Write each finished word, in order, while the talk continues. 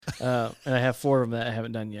And I have 4 of them that I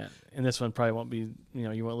haven't done yet. And this one probably won't be,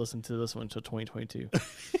 you won't listen to this one until 2022.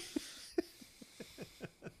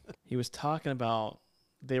 He was talking about,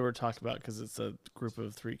 because it's a group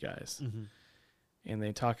of 3 guys. Mm-hmm. And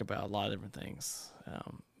they talk about a lot of different things.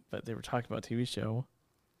 But they were talking about a TV show.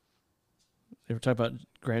 They were talking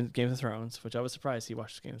about Game of Thrones, which I was surprised he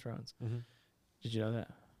watched Game of Thrones. Mm-hmm. Did you know that?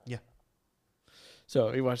 Yeah.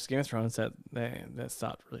 So he watched Game of Thrones. That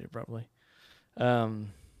stopped really abruptly. They're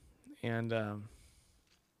talking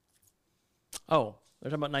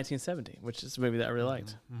about 1970, which is a movie that I really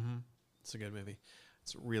liked. Mm-hmm. It's a good movie.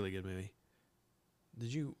 It's a really good movie.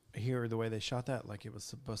 Did you hear the way they shot that? Like it was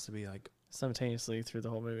supposed to be like Simultaneously through the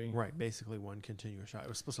whole movie. right, basically one continuous shot. It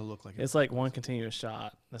was supposed to look like it's like one continuous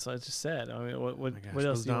shot. That's what I just said. I mean, what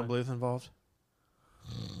else? Was Don Bluth involved?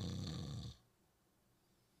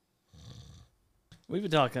 We've been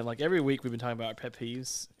talking like every week. We've been talking about our pet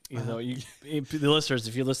peeves. You know, the listeners,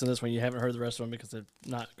 if you listen to this one, you haven't heard the rest of them because they're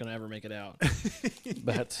not going to ever make it out.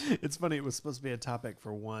 But it's funny. It was supposed to be a topic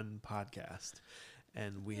for one podcast,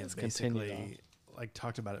 and we have basically like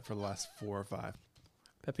talked about it for the last 4 or 5.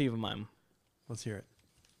 Pet peeve of mine. Let's hear it.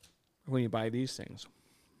 When you buy these things,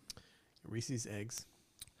 Reese's eggs,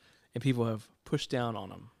 and people have pushed down on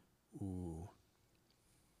them. Ooh.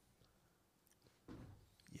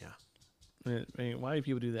 Yeah. I mean, why do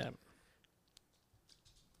people do that?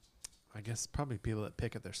 I guess probably people that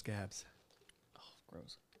pick at their scabs. Oh,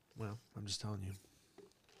 gross. Well, I'm just telling you.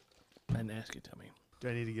 I didn't ask you to tell me. Do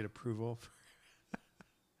I need to get approval?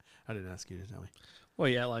 I didn't ask you to tell me. Well,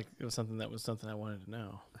 yeah, like it was something I wanted to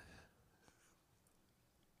know.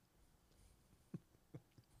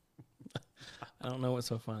 I don't know what's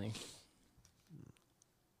so funny.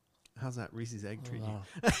 How's that Reese's egg treat you?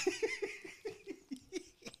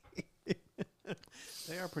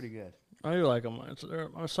 They are pretty good. I do like them.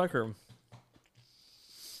 I'm a sucker.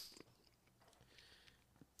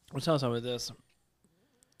 I'll tell you something with this.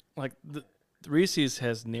 Like, the Reese's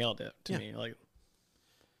has nailed it to me. Like,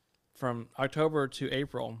 from October to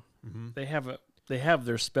April, they have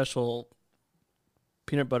their special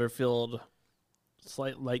peanut butter filled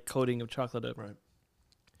slight light coating of chocolate. Right.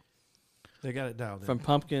 They got it dialed in. From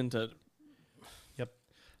pumpkins to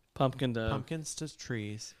pumpkins to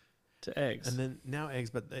trees to eggs. And then now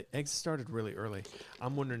eggs, but the eggs started really early.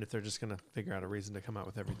 I'm wondering if they're just going to figure out a reason to come out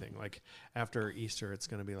with everything. Like after Easter, it's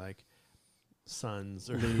going to be like suns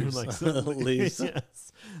or leaves. like something. Leaves.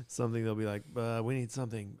 Yes. Something they'll be like, we need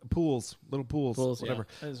something. Pools, little pools whatever.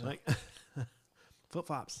 Yeah. Like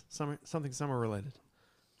flip-flops, something summer related.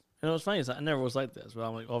 And what's funny is I never was like this, but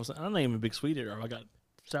I'm like, all of a sudden, I'm not even a big sweet eater. I got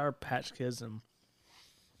Sour Patch Kids and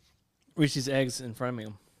Reese's eggs in front of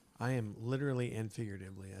me. I am literally and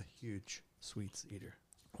figuratively a huge sweets eater.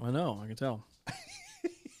 I know, I can tell.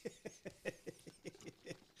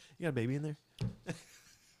 You got a baby in there?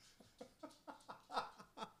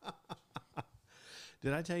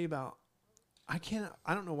 Did I tell you about? I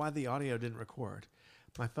don't know why the audio didn't record.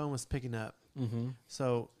 My phone was picking up. Mm-hmm.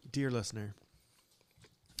 So, dear listener,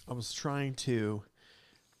 I was trying to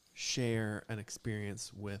share an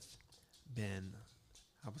experience with Ben.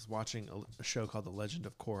 I was watching a show called The Legend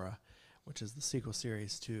of Korra, which is the sequel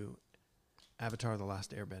series to Avatar: The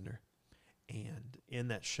Last Airbender. And in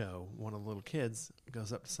that show, one of the little kids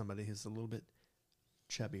goes up to somebody who's a little bit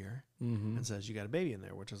chubbier and says, "You got a baby in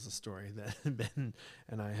there," which is a story that Ben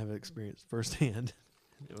and I have experienced firsthand.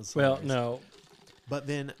 It was hilarious. No. But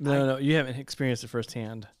then No, you haven't experienced it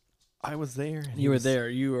firsthand. I was there. And you were there.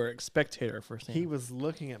 You were a spectator firsthand. He was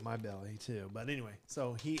looking at my belly too. But anyway,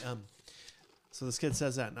 so so this kid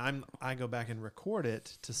says that, and I go back and record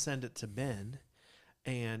it to send it to Ben.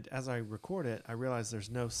 And as I record it, I realize there's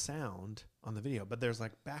no sound on the video, but there's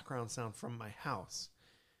like background sound from my house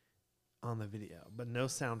on the video, but no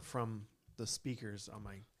sound from the speakers on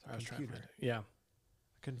my computer. Yeah.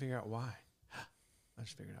 I couldn't figure out why. I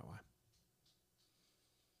just figured out why.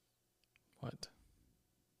 What?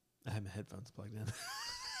 I had my headphones plugged in.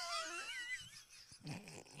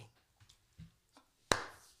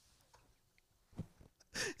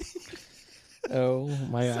 Oh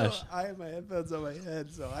my gosh. So I have my headphones on my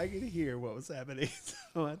head so I could hear what was happening.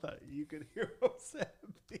 So I thought you could hear what was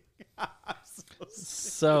happening. I'm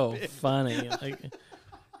so funny. Like,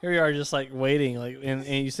 here you are just like waiting, like, and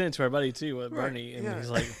you sent it to our buddy too, Bernie, and he's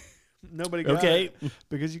like, nobody got okay, it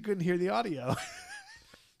because you couldn't hear the audio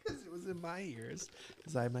because it was in my ears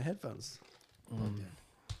because I had my headphones plugged in.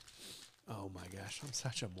 Oh my gosh, I'm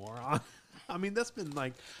such a moron. I mean, that's been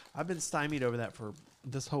like, I've been stymied over that for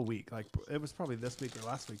this whole week. Like, it was probably this week or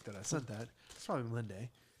last week that I sent that. It's probably Monday.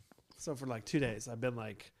 So for like 2 days, I've been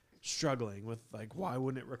like struggling with like, why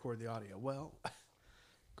wouldn't it record the audio? Well,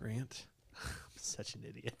 rant. I'm such an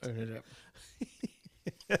idiot.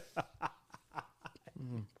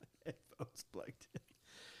 Headphones plugged in.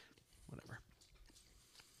 Whatever.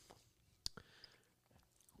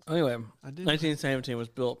 Anyway, I did. 1917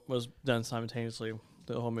 was done simultaneously,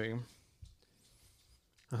 the whole movie,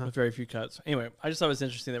 with very few cuts. Anyway, I just thought it was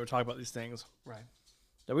interesting that we're talking about these things Right.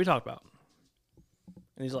 that we talk about.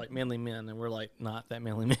 And these are like manly men, and we're like not that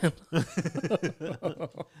manly men.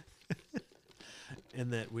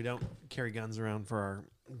 And that we don't carry guns around for our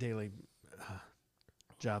daily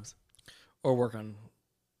jobs. Or work on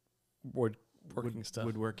woodworking stuff.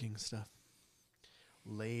 Woodworking stuff.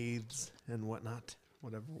 Lathes and whatnot.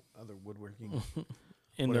 Whatever other woodworking.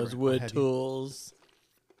 In whatever, those wood what have you. tools.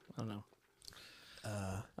 I don't know.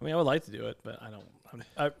 I mean, I would like to do it, but I don't.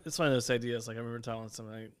 It's one of those ideas. Like I remember telling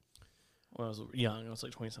somebody when I was young, I was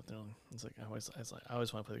like 20-something. It's like I always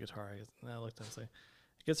want to play the guitar. And I looked and I was like,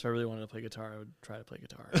 I guess if I really wanted to play guitar, I would try to play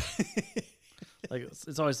guitar. Like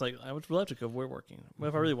it's always like I would love to go woodworking. But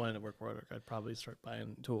if I really wanted to work woodwork, I'd probably start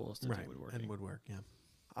buying tools to do woodworking. And woodwork, yeah.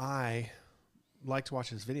 I like to watch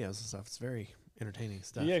his videos and stuff. It's very entertaining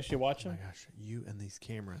stuff. Do you actually watch Oh them? my gosh, you and these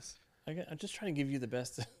cameras. I'm just trying to give you the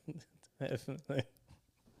best.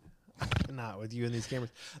 Not with you and these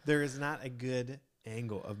cameras. There is not a good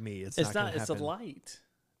angle of me. It's not. gonna It's the happen. light.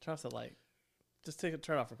 Turn off the light. Just turn it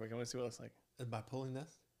off real quick. I want to see what it looks like. By pulling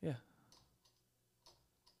this? Yeah.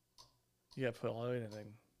 You got to put all the way in the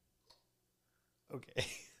thing. Okay.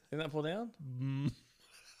 Didn't that pull down?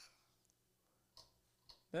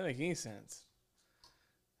 That doesn't make any sense.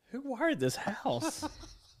 Who wired this house?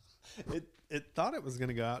 It thought it was going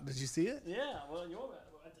to go out. Did you see it? Yeah, well, you want that.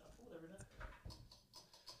 I pull it every day.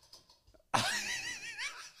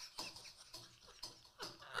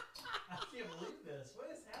 I can't believe this. What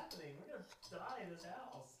is happening? We're going to die in this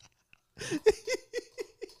house.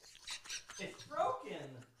 It's broken.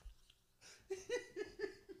 This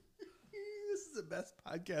is the best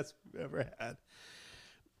podcast we've ever had.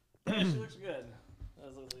 Yeah, she looks good.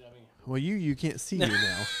 That looks like, Well, you can't see you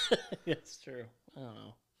now. yeah, it's true. I don't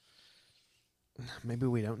know. Maybe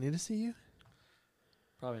we don't need to see you?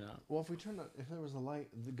 Probably not. Well, if there was a light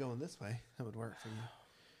going this way, that would work for you.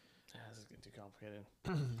 Yeah, this is getting too complicated.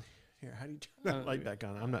 Here, how do you turn that light back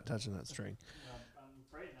on? I'm not touching that string. I'm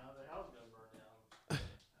afraid now the house is going to burn down.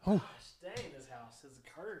 Oh. Gosh, dang, this house is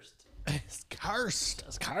cursed. It's cursed.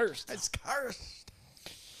 It's cursed. It's cursed.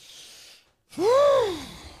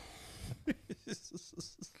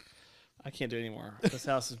 I can't do it anymore. This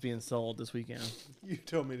house is being sold this weekend. You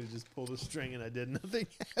told me to just pull the string and I did nothing.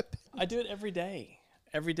 I do it every day.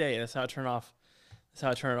 Every day. That's how I turn off. That's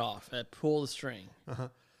how I turn it off. I pull the string. Uh-huh.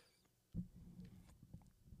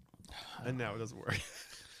 And now it doesn't work.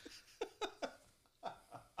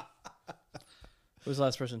 Who's the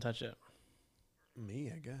last person to touch it?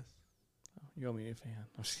 Me, I guess. Oh, you owe me a new fan.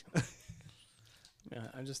 I'm just kidding.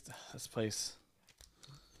 Yeah, this place.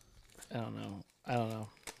 I don't know.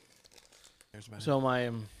 There's about So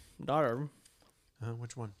my daughter,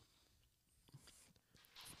 which one?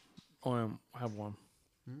 I have one.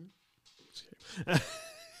 Hmm?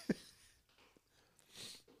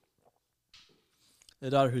 The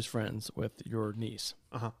daughter who's friends with your niece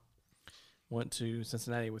Uh-huh. went to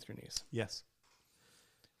Cincinnati with your niece. Yes.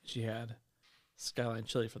 She had Skyline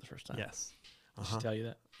chili for the first time. Yes. Did she tell you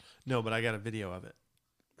that? No, but I got a video of it.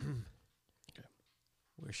 Okay.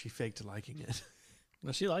 Where she faked liking it.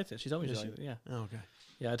 No, she liked it. She told me Did she she? liked it. Yeah. Oh, okay.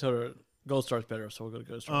 Yeah, I told her Gold Star's better, so we'll go to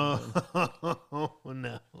Gold Star. Oh,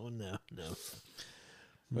 no. Oh, no.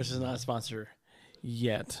 Which is not a sponsor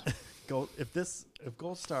yet. If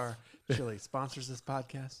Gold Star Chili sponsors this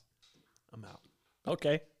podcast, I'm out.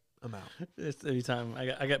 Okay. I'm out. It's every time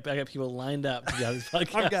I got people lined up to be on this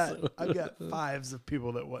podcast. I've got fives of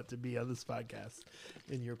people that want to be on this podcast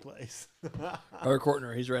in your place. Our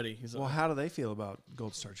Courtner, he's ready. Well, how do they feel about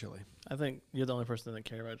Gold Star Chili? I think you're the only person that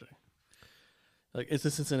care about it. Like, it's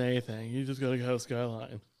a Cincinnati thing. You just gotta go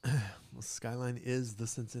Skyline. Well, Skyline is the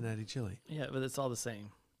Cincinnati chili. Yeah, but it's all the same.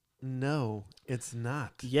 No, it's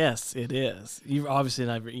not. Yes, it is. You've obviously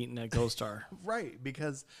never eaten at Gold Star. Right,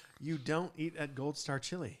 because you don't eat at Gold Star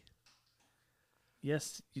Chili.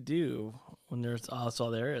 Yes, you do. When that's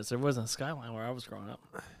all there is. There wasn't a Skyline where I was growing up.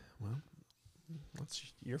 Well, that's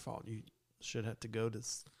your fault. You should have to go to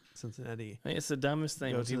Cincinnati. I mean, it's the dumbest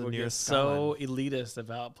thing Go when to the people get nearest so elitist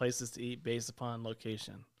about places to eat based upon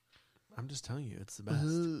location. I'm just telling you, it's the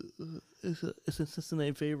best. It's a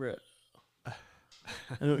Cincinnati favorite. I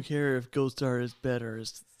don't care if Gold Star is better.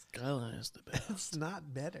 It's Skyline is the best. It's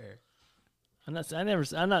not better. I'm not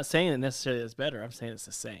saying it necessarily is better. I'm saying it's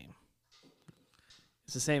the same.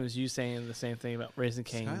 It's the same as you saying the same thing about Raising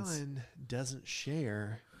Cane's. Skyline doesn't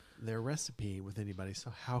share their recipe with anybody,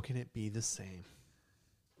 so how can it be the same?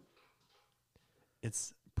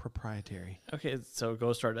 It's proprietary. Okay, so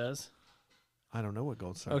Gold Star does. I don't know what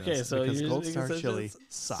Gold Star Okay, does. so because you Gold just- Star it's- chili it's-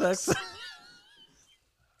 sucks.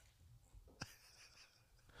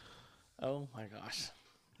 Oh my gosh.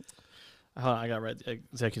 Hold on, I got read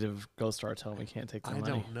executive Gold Star telling me can't take the I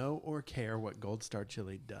money. don't know or care what Gold Star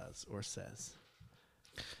chili does or says.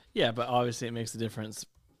 Yeah, but obviously it makes a difference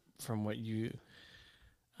from what you.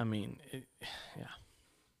 I mean, yeah.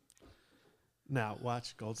 Now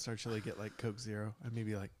watch Gold Star chili get like Coke Zero and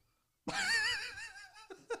maybe like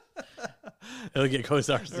It'll get Gold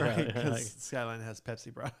Stars. right Yeah, because Skyline has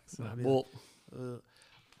Pepsi products. And I'll be well, like,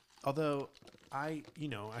 although I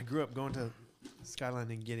grew up going to Skyline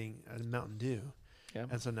and getting a Mountain Dew, yeah.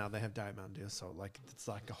 and so now they have Diet Mountain Dew. So like it's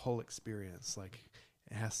like a whole experience. Like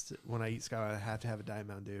it has to. When I eat Skyline, I have to have a Diet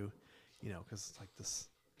Mountain Dew, because it's like this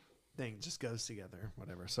thing just goes together.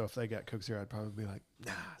 Whatever. So if they got Coke Zero, I'd probably be like,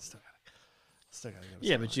 nah, still gotta go. To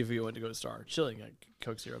Yeah, Skyline. but if you went to go to Star Chili, like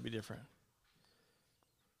Coke Zero would be different.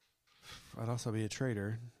 I'd also be a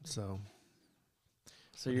trader, so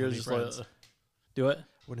So Wouldn't you're have just any like, friends. do it.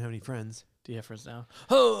 wouldn't have any friends. Do you have friends now?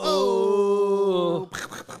 Oh!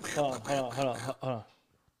 Hold on.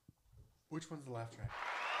 Which one's the laugh track?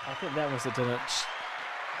 I think that was the donut.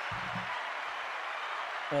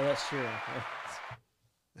 Oh, that's true.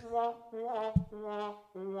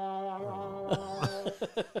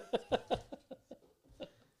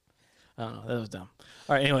 I don't know. That was dumb.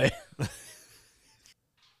 All right. Anyway. Did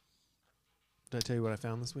I tell you what I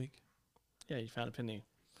found this week? Yeah, you found a penny.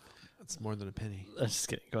 It's more than a penny. I'm just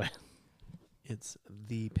kidding. Go ahead. It's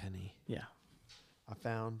the penny. Yeah. I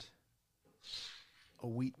found a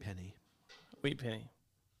wheat penny. Wheat penny.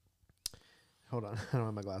 Hold on. I don't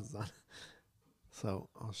have my glasses on. So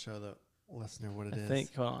I'll show the listener what it I is.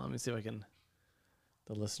 think. Hold on. Let me see if I can.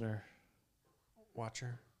 The listener.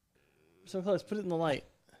 Watcher. So close. Put it in the light.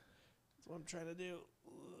 That's what I'm trying to do.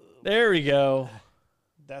 There we go.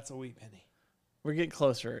 That's a wheat penny. We're getting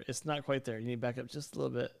closer. It's not quite there. You need to back up just a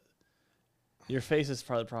little bit. Your face is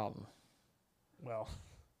part of the problem. Well,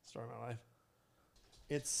 story of my life.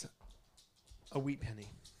 It's a wheat penny.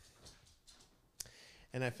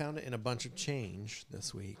 And I found it in a bunch of change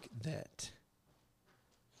this week that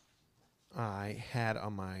I had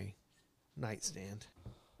on my nightstand.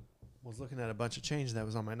 Was looking at a bunch of change that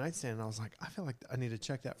was on my nightstand, and I was like, I feel like I need to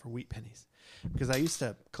check that for wheat pennies. Because I used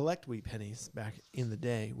to collect wheat pennies back in the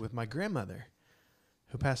day with my grandmother,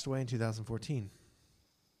 who passed away in 2014.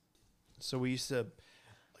 So we used to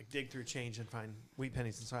like dig through change and find wheat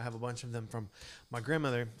pennies, and so I have a bunch of them from my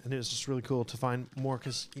grandmother, and it was just really cool to find more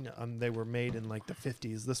because they were made in like the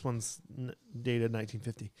 50s. This one's dated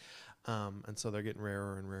 1950, and so they're getting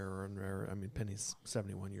rarer and rarer and rarer. I mean, penny's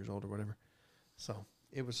 71 years old or whatever. So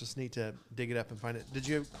it was just neat to dig it up and find it. Did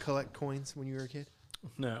you collect coins when you were a kid?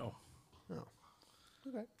 No. Oh,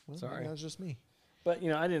 okay. Well, Sorry. that was just me. But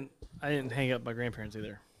I didn't hang up my grandparents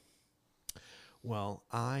either. Well,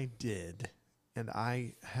 I did, and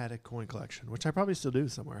I had a coin collection, which I probably still do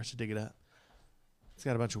somewhere. I should dig it up. It's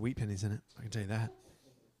got a bunch of wheat pennies in it. I can tell you that.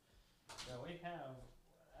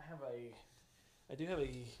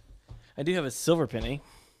 I do have a silver penny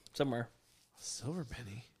somewhere. Silver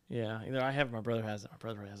penny. Yeah, either I have it, my brother has it. My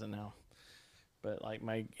brother has it now. But like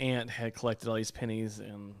my aunt had collected all these pennies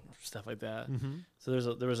and stuff like that. Mm-hmm.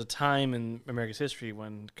 So there was a time in America's history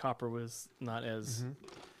when copper was not as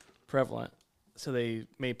prevalent. So they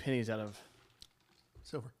made pennies out of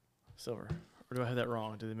Silver. silver. Or do I have that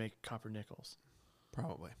wrong? Do they make copper nickels?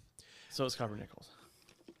 Probably. So it's copper nickels.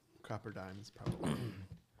 Copper dimes, probably.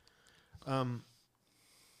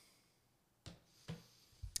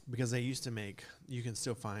 Because they used to make, you can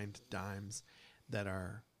still find dimes that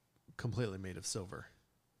are completely made of silver.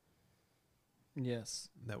 Yes.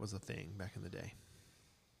 That was a thing back in the day.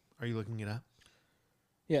 Are you looking it up?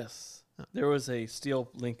 Yes. Oh. There was a steel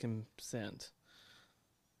Lincoln cent.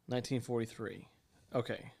 1943.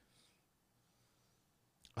 Okay.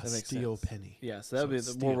 A That makes steel sense. penny. Yeah, so that would So be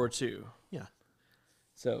it's the World steel. War II. Yeah.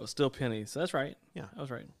 So still pennies. So that's right. Yeah. I was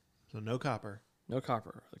right. So no copper. No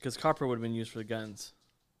copper. Because copper would have been used for the guns.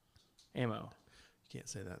 Ammo. You can't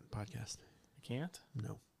say that in the podcast. You can't?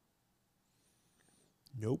 No.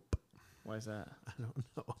 Nope. Why is that? I don't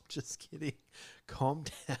know. I'm just kidding. Calm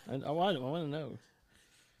down. I want to know.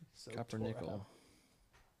 So Copper tore nickel. up.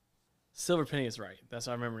 Silver penny is right. That's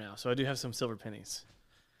what I remember now. So I do have some silver pennies.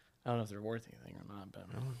 I don't know if they're worth anything or not, but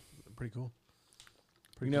Oh, pretty cool.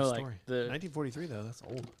 Pretty you know, cool like story. the 1943 though. That's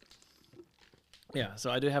old. yeah.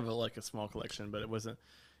 So I do have a small collection, but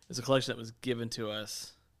it's a collection that was given to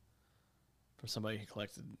us from somebody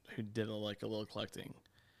who did a little collecting,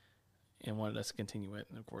 and wanted us to continue it.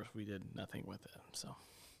 And of course, we did nothing with it. So,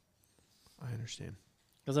 I understand.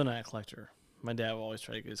 because I'm not a collector. My dad will always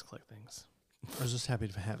try to get us collect things. I was just happy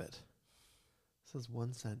to have it. It says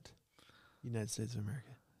 1 cent. United States of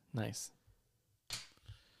America. Nice.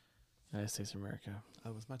 United States of America.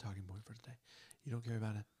 That was my talking point for today. You don't care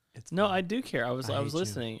about it. It's No, fine. I do care. I was I hate you.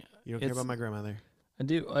 listening. You don't care it's- about my grandmother. I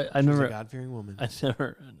do. I She was never. a God-fearing woman. I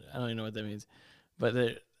never. I don't even know what that means.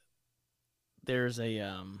 But there's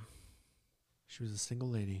a She was a single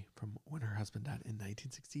lady from when her husband died in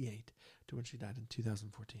 1968 to when she died in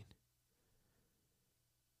 2014.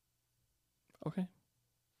 Okay.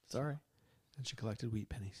 Sorry. And she collected wheat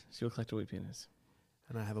pennies. She'll collect a wheat penis.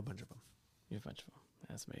 And I have a bunch of them. You have a bunch of them.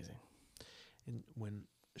 That's amazing. And when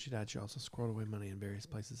she died, she also squirreled away money in various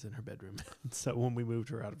places in her bedroom. So when we moved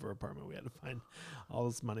her out of her apartment, we had to find all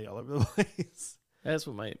this money all over the place. That's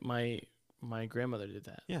what my grandmother did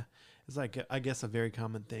that. Yeah. It's like, I guess, a very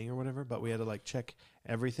common thing or whatever, but we had to like check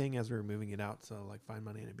everything as we were moving it out. So like find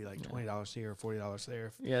money and it'd be like $20 here, $40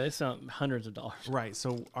 there. Yeah, they sound hundreds of dollars. Right.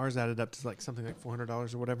 So ours added up to like something like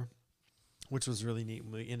 $400 or whatever, which was really neat.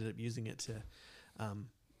 We ended up using it to,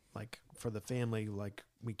 like for the family, like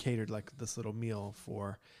we catered like this little meal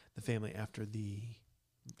for the family after the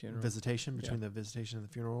Funeral. visitation, between the visitation and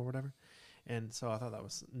the funeral or whatever. And so I thought that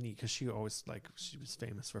was neat because she always she was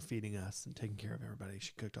famous for feeding us and taking care of everybody.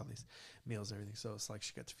 She cooked all these meals and everything. So it's like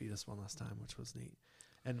she got to feed us one last time, which was neat.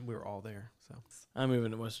 And we were all there. So I'm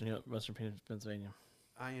moving to Western Pennsylvania.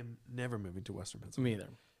 I am never moving to Western Pennsylvania. Me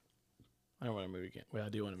either. I don't want to move again. Well, I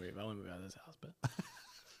do want to move. I want to move out of this house, but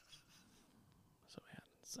so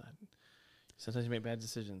yeah. Sometimes you make bad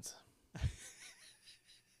decisions.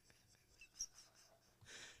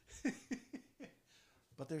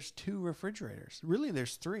 But there's 2 refrigerators. Really,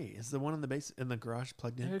 there's 3. Is the one in the base in the garage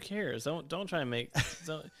plugged in? Who cares? Don't try to make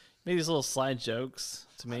make these little slide jokes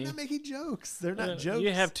to me. I'm not making jokes. They're not jokes.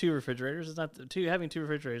 You have 2 refrigerators. It's not having 2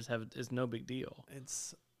 refrigerators is no big deal.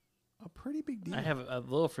 It's a pretty big deal. I have a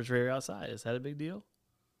little refrigerator outside. Is that a big deal?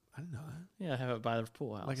 I didn't know that. Yeah, I have it by the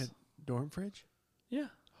pool house. Like a dorm fridge? Yeah.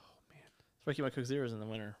 Oh, man. That's where I keep my Coke Zeros in the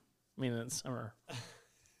winter. I mean, in the summer.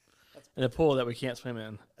 In a pool that we can't swim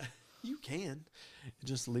in. You can. It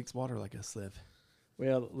just leaks water like a sieve.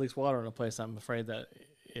 Well, it leaks water in a place. I'm afraid that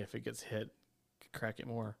if it gets hit, could crack it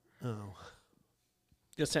more. Oh.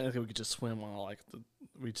 Because technically, we could just swim on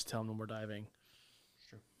we just tell them no more diving.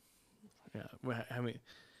 True. Yeah. How many?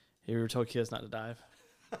 You ever told kids not to dive?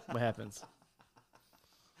 What happens?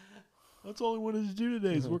 That's all I wanted to do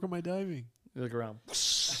today is work on my diving. You look around.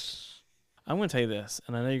 I'm going to tell you this,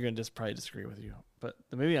 and I know you're going to probably disagree with you, but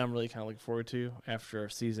the movie I'm really kind of looking forward to after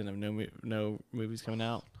a season of no movies coming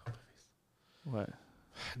out. What?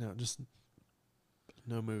 No, just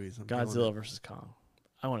no movies. I'm Godzilla versus Kong.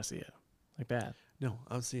 I want to see it. Like bad. No,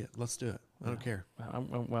 I'll see it. Let's do it. I don't care.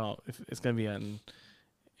 Well, if it's going to be on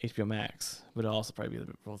HBO Max, but it'll also probably be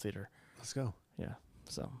the full theater. Let's go. Yeah.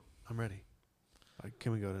 So. I'm ready. Like,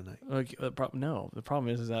 can we go tonight? No. The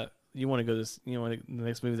problem is that you want to go this. You know, the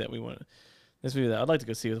next movie that we want. This movie that I'd like to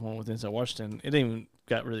go see is the one with Denzel Washington. It didn't even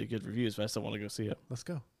got really good reviews, but I still want to go see it. Let's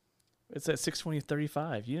go. It's at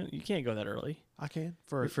 6:35. You can't go that early. I can.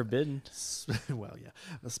 You're forbidden. Well, yeah.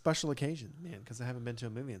 A special occasion, man, because I haven't been to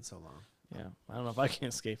a movie in so long. Yeah. I don't know if I can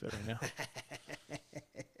escape it right now.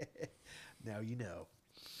 Now you know.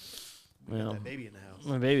 Well, That baby in the house.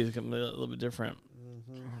 my baby's a little bit different.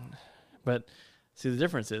 Mm-hmm. But see, the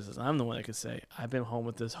difference is I'm the one that could say, I've been home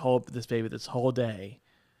with this baby this whole day.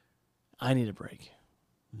 I need a break.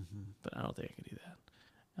 Mm-hmm. But I don't think I can do that.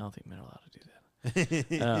 I don't think men are allowed to do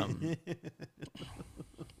that.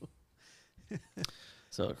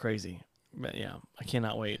 So crazy. But yeah, I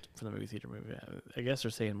cannot wait for the movie theater movie. I guess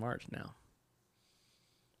they're saying March now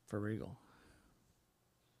for Regal.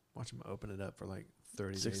 Watch them open it up for like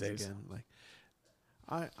 30 6 days. again. Like,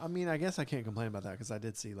 I mean, I guess I can't complain about that because I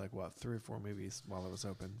did see like 3 or 4 movies while it was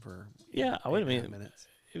open for. Yeah, I would 8 mean minutes.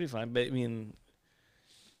 it'd be fine, but I mean,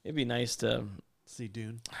 it'd be nice to. See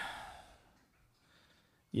Dune.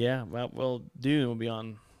 Yeah, well, Dune will be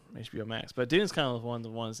on HBO Max, but Dune's kind of one of the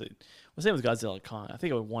ones that. Well, same with Godzilla and Kong. I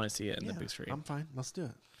think I would want to see it in the big screen. I'm fine. Let's do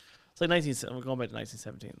it. It's like I'm going back to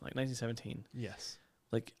 1917. Like 1917. Yes.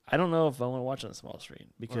 Like I don't know if I want to watch it on a small screen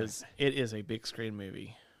because it is a big screen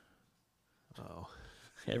movie. Oh.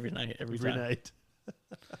 Every night, every Every time. night.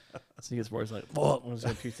 So he gets bored. He's like, "What? I'm just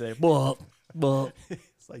gonna puke today." What?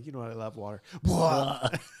 It's like, you know what? I love water.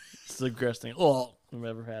 It's the grossest thing I've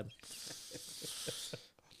ever had.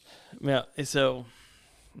 Yeah. So,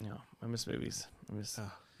 I miss movies. Yeah.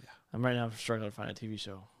 I'm right now struggling to find a TV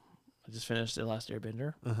show. I just finished The Last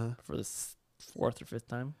Airbender Uh-huh. for the 4th or 5th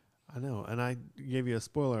time. I know, and I gave you a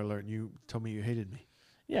spoiler alert, and you told me you hated me.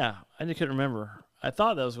 Yeah, I just couldn't remember. I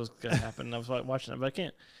thought that was going to happen. I was watching it, but I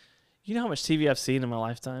can't. You know how much TV I've seen in my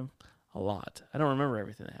lifetime? A lot. I don't remember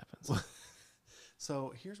everything that happens.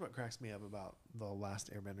 So here's what cracks me up about The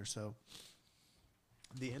Last Airbender. So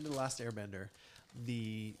the end of The Last Airbender,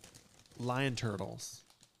 the lion turtles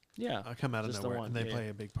Yeah. come out of Just the nowhere, one, and they yeah. play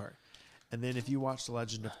a big part. And then if you watch The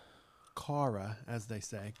Legend of Korra, as they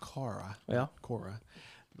say, Korra, Yeah. not Korra,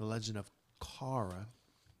 The Legend of Korra,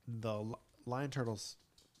 the lion turtles,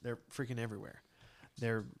 they're freaking everywhere.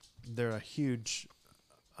 They're a huge,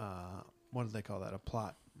 what do they call that? A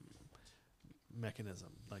plot mechanism,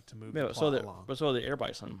 like to move Yeah, the so plot the along. but so the air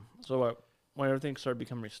bison. So when everything started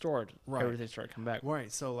becoming restored, Right. everything started coming back. Right.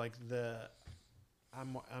 So like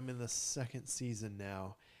I'm in the second season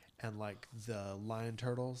now, and like the lion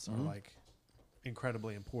turtles are Mhm. like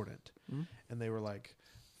incredibly important, Mhm. and they were like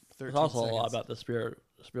There's 13 also seconds. a lot about the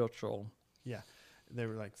spiritual. Yeah, they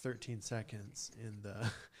were like 13 seconds in the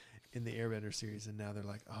in the Airbender series, and now they're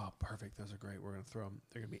like, oh, perfect, those are great. We're gonna throw them.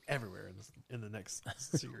 They're gonna be everywhere in the next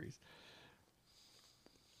series.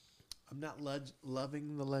 I'm not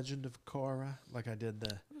loving the Legend of Korra like I did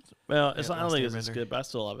the. Well, it's Yeah, not. I don't Last think it's as Airbender. good, but I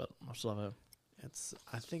still love it. I still love it.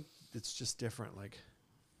 I think it's just different, like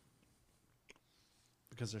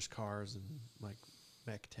because there's cars and like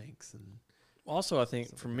mech tanks and. Also, I think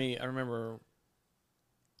Stuff for like me, I remember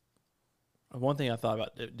one thing I thought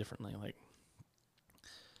about differently. Like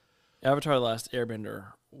Avatar: The Last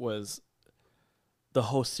Airbender was the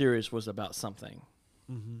whole series was about something.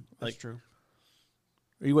 Mm-hmm. That's Like, true.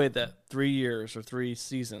 You waited that 3 years or 3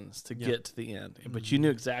 seasons to Yeah. get to the end, but you Mhm. knew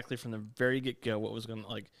exactly from the very get go what was going to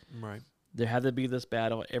like. Right. There had to be this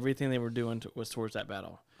battle. Everything they were doing was towards that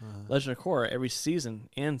battle. Uh-huh. Legend of Korra, every season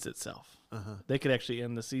ends itself. Uh-huh. They could actually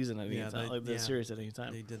end the season at any Yeah, time, they- like the yeah. series at any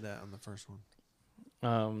time. They did that on the first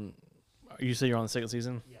one. You say you're on the second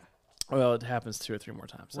season? Yeah. Well, it happens 2 or 3 more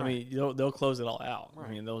times. I Right. mean, they'll close it all out. Right.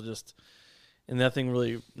 I mean, they'll just and nothing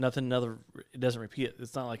it doesn't repeat it.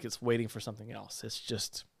 It's not like it's waiting for something else. It's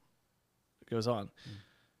just it goes on.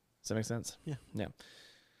 Does that make sense? Yeah. Yeah.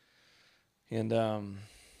 And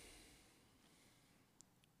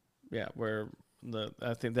yeah, where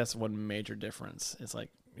I think that's one major difference. It's like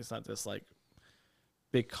it's not this like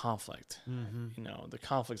big conflict. Mm-hmm. You know, the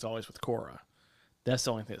conflict's always with Korra. That's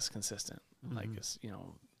the only thing that's consistent. Like Mhm. it's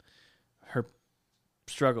her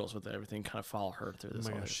struggles with everything kind of follow her through Oh this.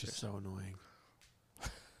 my whole gosh, she's series. so annoying.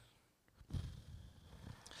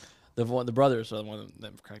 The brothers are the one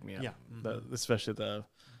that cracked me up. Yeah. Especially the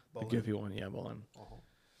Bullet. goofy one. Yeah, Bullen. Uh-huh.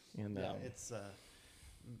 And Yeah, it's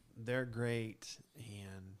they're great,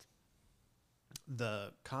 and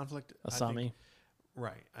the conflict. I think- Asami.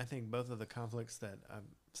 right. I think both of the conflicts that I've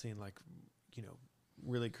seen, like,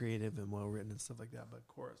 really creative and well written and stuff like that. But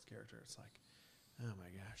Korra's character, it's like, oh my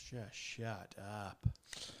gosh, just shut up.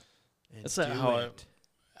 And That's do how it.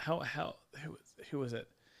 who was it?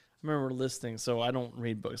 I remember listening. So I don't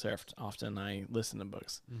read books often. I listen to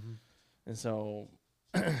books, Mm-hmm. and so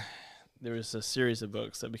there was a series of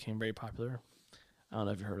books that became very popular. I don't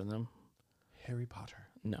know if you heard of them. Harry Potter,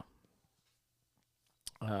 No.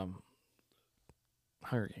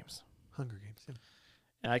 Hunger Games. Hunger Games. Yeah.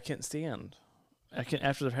 And I couldn't stand.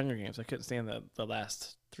 After the Hunger Games, I couldn't stand the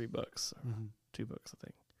last 3 books, or Mm-hmm. 2 books, I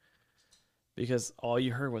think, because all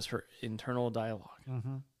you heard was her internal dialogue.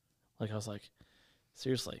 Mm-hmm. Like I was like,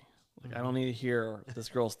 seriously, like I don't need to hear this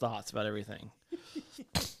girl's thoughts about everything.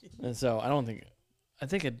 And so I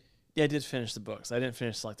think I did finish the books. I didn't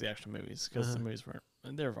finish like the actual movies because the Uh-huh. movies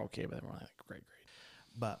they were okay, but they weren't like great.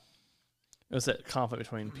 But It was that conflict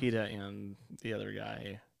between PETA and the other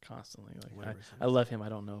guy constantly. Like whatever his name I is. love him. I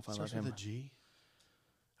don't know if I love Starts him. with a G.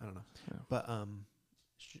 I don't know. Yeah. But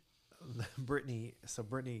Brittany. So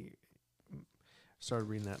Brittany started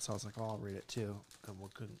reading that, so I was like, "Oh, I'll read it too." And we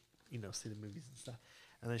couldn't, see the movies and stuff.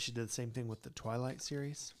 And then she did the same thing with the Twilight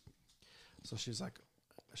series. So she's like,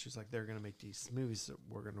 they're gonna make these movies, so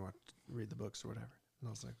we're gonna read the books or whatever. And I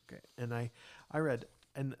was like, okay. And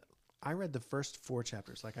I read the first 4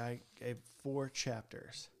 chapters. Like I gave 4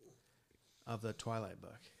 chapters of the Twilight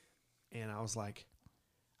book, and I was like,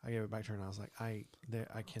 I gave it back to her, and I was like,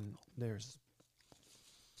 there's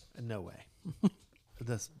no way.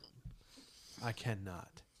 I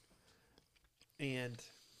cannot. And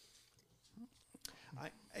I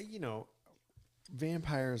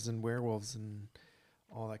vampires and werewolves and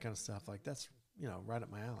all that kind of stuff, like that's, right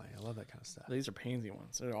up my alley. I love that kind of stuff. These are pansy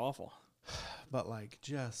ones. They're awful. But like,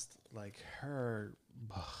 just like her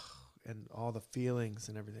and all the feelings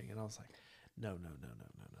and everything. And I was like, no.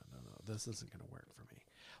 This isn't going to work for me.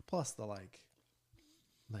 Plus the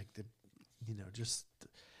just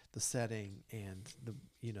the setting and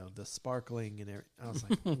the sparkling and everything. I was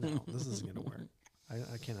like, no, this isn't gonna work.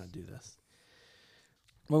 I cannot do this.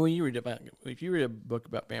 Well, if you read a book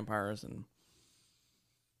about vampires and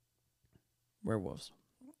werewolves,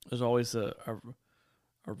 there's always a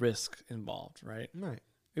risk involved, right? Right.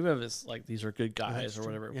 Even if it's like these are good guys or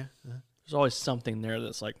whatever. Yeah. There's always something there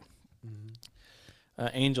that's like.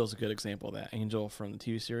 Angel's a good example of that. Angel from the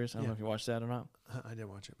TV series. I don't know if you watched that or not. I didn't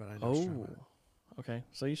watch it, but I know. what you're talking about. Okay.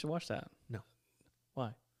 So you should watch that. No. Why?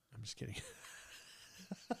 I'm just kidding.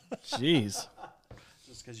 Jeez.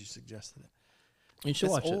 Just because you suggested it. You should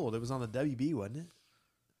watch old. It was on the WB, wasn't it?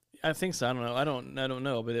 I think so. I don't know. I don't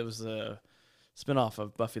know, but it was a spinoff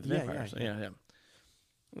of Buffy the Vampire. Yeah.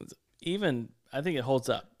 Even I think it holds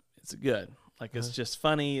up. It's good. Like it's just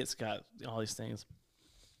funny. It's got all these things.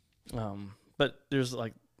 But there's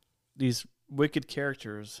like these wicked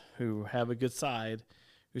characters who have a good side,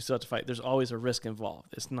 who still have to fight. There's always a risk involved.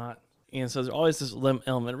 It's not, and so there's always this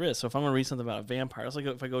element of risk. So if I'm going to read something about a vampire, it's like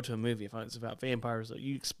if I go to a movie, if it's about vampires,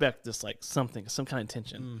 you expect this like something, some kind of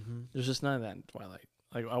tension. Mm-hmm. There's just none of that in Twilight.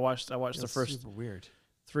 Like I watched the first super weird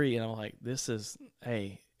 3, and I'm like, this is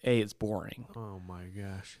A, it's boring. Oh my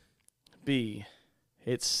gosh. B,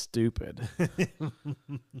 it's stupid.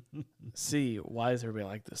 C, why does everybody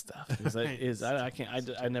like this stuff? Because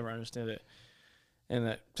I never understood it,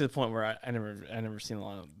 and to the point where I never seen a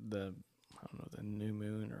lot of the New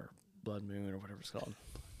Moon or Blood Moon or whatever it's called.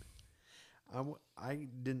 I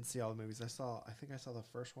didn't see all the movies. I think I saw the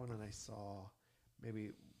first one, and I saw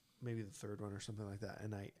maybe the third one or something like that,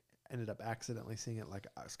 and I ended up accidentally seeing it. Like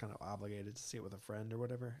I was kind of obligated to see it with a friend or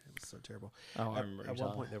whatever. It was so terrible. Oh, I remember. At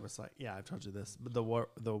one point, there was like, I've told you this, but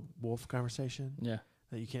the wolf conversation. Yeah.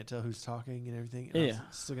 That you can't tell who's talking and everything. And I was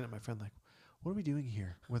just looking at my friend like, what are we doing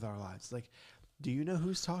here with our lives? Like, do you know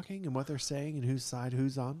who's talking and what they're saying and whose side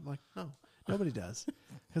who's on? I'm like, no, nobody does,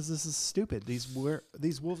 because this is stupid. These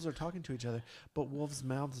wolves are talking to each other, but wolves'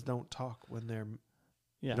 mouths don't talk when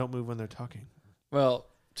don't move when they're talking. Well,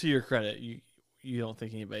 to your credit, you don't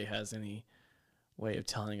think anybody has any way of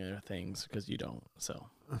telling other things because you don't. So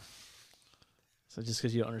just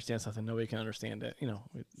because you don't understand something, nobody can understand it.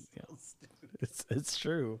 It's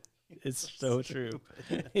true. It's so true.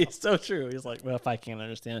 It's so true. He's like, well, if I can't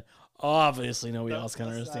understand it, obviously nobody else can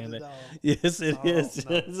understand it. Yes, it is.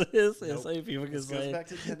 No. Yes. Like people can say back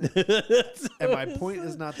to Tenet. And my point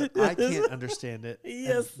is not that I can't understand it.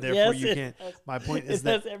 Yes, therefore you can't. My point is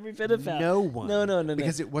that every bit of no one. No.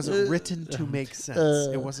 Because it wasn't written to make sense.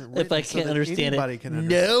 It wasn't written if I can't so understand anybody it, can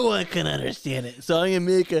understand. no one can understand it. So I'm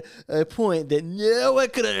going to make a point that no one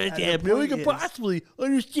can understand it. No one can possibly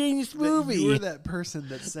understand this movie. You're that person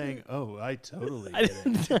that's saying, oh, I totally get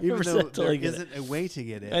it. Even though there isn't a way to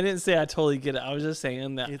get it. I didn't say I totally get it. I was just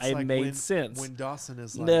saying that it made sense. When Dawson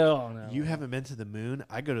is like, no. You haven't been to the moon?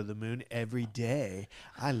 I go to the moon every day.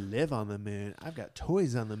 I live on the moon. I've got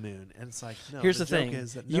toys on the moon. And it's like, no. Here's the thing.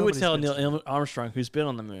 You would tell Neil Armstrong, who's been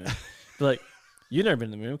on the moon, be like, you've never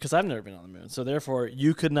been to the moon because I've never been on the moon. So therefore,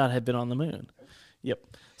 you could not have been on the moon. Yep.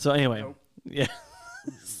 So anyway, yeah.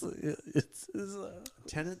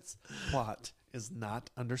 Tenet's plot is not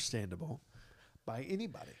understandable by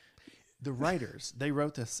anybody. The writers, they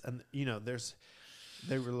wrote this, and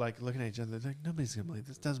they were like looking at each other, like, nobody's gonna believe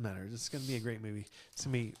this. Doesn't matter. It's gonna be a great movie. It's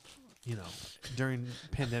gonna be, during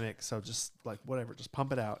pandemic, so just like whatever, just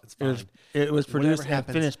pump it out. It's fine. It was produced and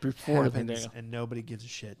finished before the pandemic, and nobody gives a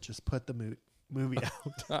shit. Just put the movie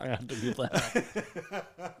out. I have to be loud.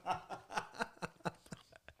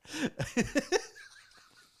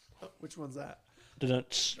 Which one's that?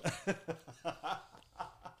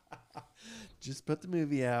 Just put the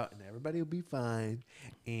movie out and everybody will be fine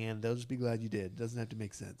and they'll just be glad you did. It doesn't have to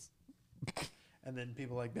make sense. And then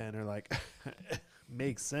people like Ben are like,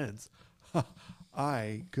 makes sense.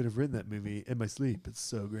 I could have written that movie in my sleep. It's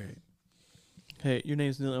so great. Hey, your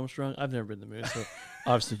name's Neil Armstrong. I've never been to the moon, so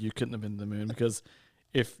obviously you couldn't have been to the moon, because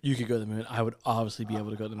if you could go to the moon, I would obviously be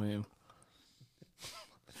able to go to the moon.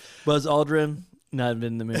 Buzz Aldrin, not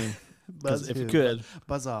been to the moon. If you could.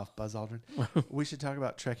 Buzz off, Buzz Aldrin. We should talk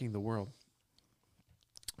about Trekking the World.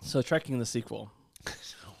 So Trekking the sequel.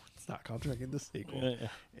 It's not called Trekking the sequel. Yeah.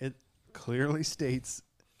 It clearly states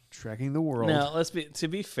Trekking the World. Now, to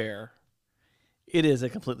be fair, it is a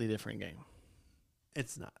completely different game.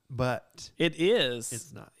 It's not, but it is.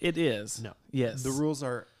 It's not. It is. No. Yes. The rules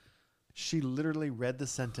are. She literally read the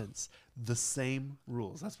sentence. The same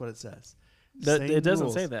rules. That's what it says. It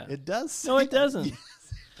doesn't say that. It does. No, it doesn't. Yes.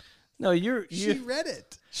 No, you. She read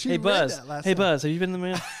it. Hey Buzz. Hey Buzz. Have you been to the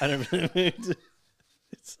moon? I never been to the moon.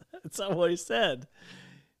 It's not what he said.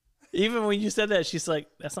 Even when you said that, she's like,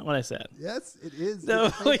 "That's not what I said." Yes, it is. No,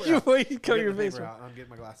 you cover your face. I'm getting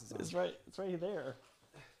my glasses on. It's right there.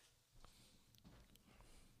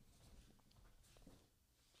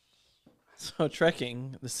 So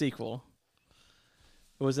Trekking, the sequel,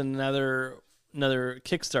 was another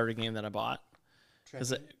Kickstarter game that I bought.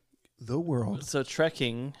 The world. So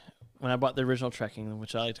Trekking, when I bought the original Trekking,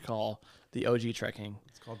 which I like to call the OG Trekking,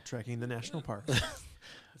 it's called Trekking the National Parks.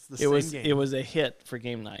 It's the same game. It was a hit for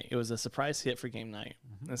game night. It was a surprise hit for game night,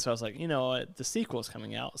 and so I was like, you know what, the sequel's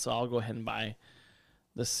coming out, so I'll go ahead and buy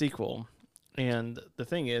the sequel. And the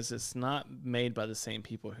thing is, it's not made by the same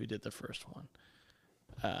people who did the first one.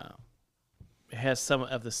 It has some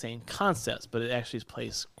of the same concepts, but it actually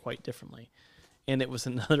plays quite differently. And it was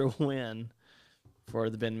another win for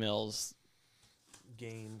the Ben Mills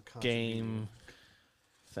game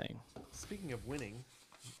thing. Speaking of winning,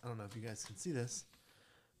 I don't know if you guys can see this,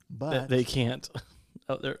 but they can't.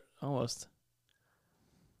 Oh, they're almost.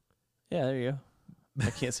 Yeah, there you go. I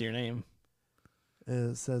can't see your name.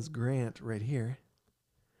 It says Grant right here,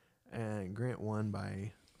 and Grant won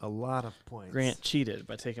by a lot of points. Grant cheated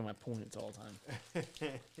by taking my points all the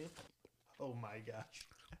time. Oh my gosh.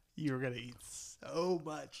 You're going to eat so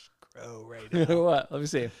much crow right now. What? Let me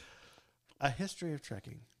see. A History of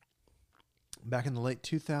Trekking. Back in the late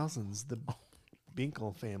 2000s, the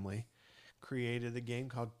Binkle family created a game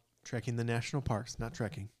called Trekking the National Parks. Not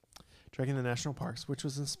Trekking. Trekking the National Parks, which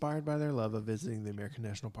was inspired by their love of visiting the American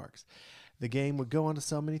national parks. The game would go on to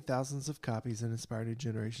sell many thousands of copies and inspire new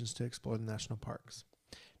generations to explore the national parks.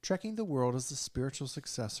 Trekking the World is the spiritual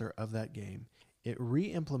successor of that game. It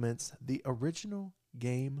re-implements the original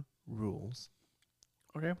game rules.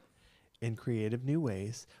 Okay. In creative new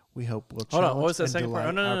ways. We hope will Hold challenge on. What was that and second part?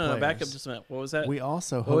 Oh, delight no. our Back up players. just a minute. What was that? We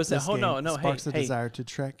also What hope was that? this Oh, game no. sparks a Hey. desire to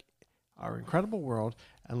trek our incredible world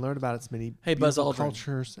and learn about its many Hey, Buzz beautiful Aldrin.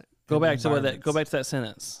 cultures. Go and back to environments. that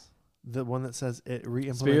sentence. The one that says it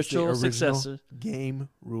re-implements Spiritual the original successor. game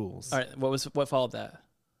rules All right. What followed that?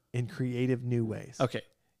 in creative new ways. Okay.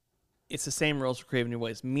 It's the same rules for creative new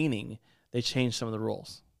ways, meaning they changed some of the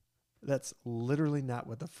rules. That's literally not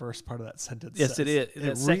what the first part of that sentence Yes, says. it is. It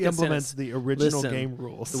That second re-implements sentence- the original Listen, game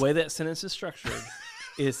rules. The way that sentence is structured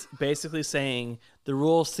is basically saying the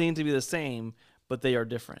rules seem to be the same, but they are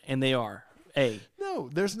different, and they are. No,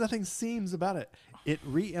 there's nothing seems about it. It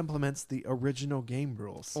re-implements the original game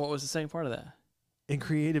rules What was the second part of that? in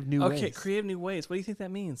creative new ways. Okay, creative new ways. What do you think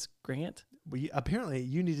that means, Grant? Apparently,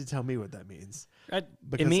 you need to tell me what that means. It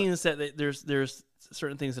Because- means that there's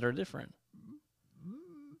certain things that are different.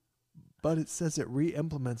 But it says it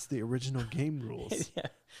re-implements the original game rules. Yeah,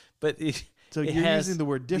 but So it you're has using the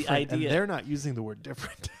word the different, and idea- they're not using the word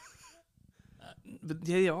different. But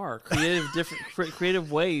they are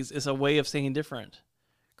creative ways is a way of saying different.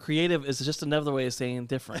 Creative is just another way of saying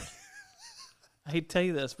different. I hate to tell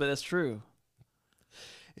you this, but that's true.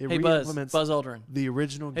 It Hey, Buzz re-implements Aldrin. the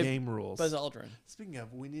original Hey, game rules. Buzz Aldrin. Speaking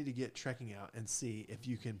of, we need to get trekking out and see if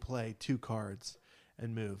you can play 2 cards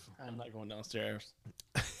and move. I'm not going downstairs.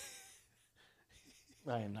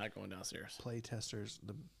 I am not going downstairs. Play testers,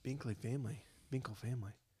 the Binkle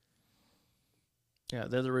family. Yeah,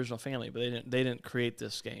 they're the original family, but they didn't create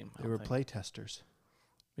this game. I They don't were think. play testers.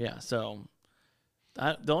 Yeah, so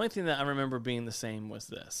the only thing that I remember being the same was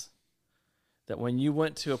this. That when you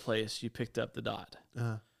went to a place, you picked up the dot.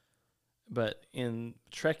 But in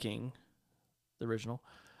Trekking, the original,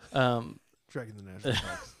 Trekking the National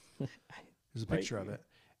Parks. There's a picture of it,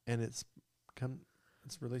 and it's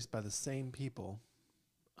released by the same people,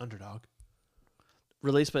 Underdog.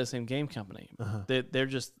 released by the same game company. They're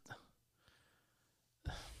just...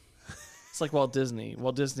 It's like Walt Disney.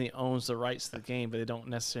 Walt Disney owns the rights to the game, but they don't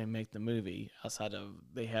necessarily make the movie outside of...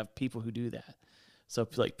 They have people who do that. So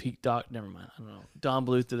like Pete Doc... Never mind. I don't know. Don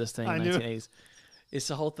Bluth did this thing in the 1980s. It's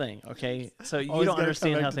the whole thing, okay? So you Always don't gotta come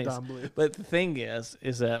understand back how to things... Don Bluth. But the thing is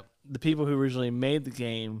that the people who originally made the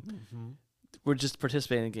game were just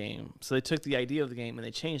participating in the game. So they took the idea of the game and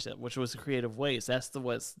they changed it, which was the creative ways. That's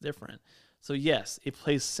what's different. So yes, it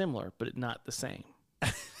plays similar, but not the same.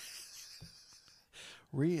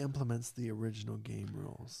 Re-implements the original game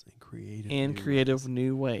rules in creative Creative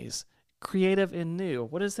new ways. Creative and new.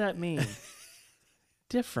 What does that mean?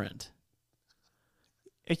 Different.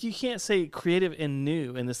 If you can't say creative and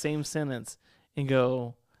new in the same sentence and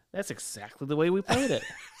go, that's exactly the way we played it.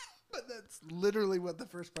 But that's literally what the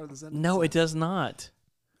first part of the sentence No, says. it does not.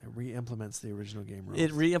 It re-implements the original game rules.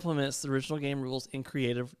 It re-implements the original game rules in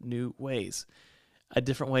creative new ways. A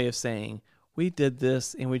different way of saying, we did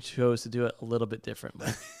this and we chose to do it a little bit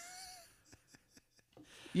differently.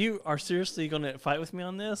 You are seriously going to fight with me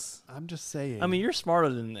on this? I'm just saying. I mean, you're smarter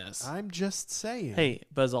than this. I'm just saying. Hey,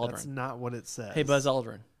 Buzz Aldrin. That's not what it says. Hey, Buzz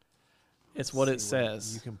Aldrin. It's what it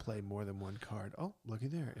says. You can play more than one card. Oh, looky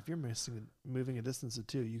there. If you're moving a distance of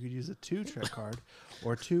 2, you could use a 2-track card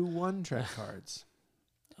or 2 1-track cards.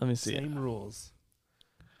 Let me see. Same rules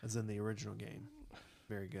as in the original game.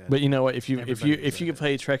 Very good. But you know what? If you Everybody could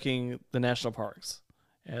play trekking the national parks,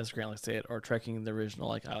 as Grant likes to say it, or trekking the original,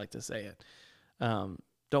 like I like to say it,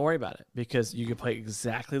 don't worry about it because you can play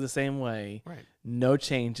exactly the same way, right? No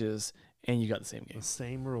changes, and you got the same game. The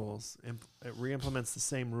same rules. It re-implements the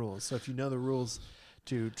same rules. So if you know the rules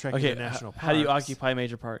to trekking the national parks, how do you occupy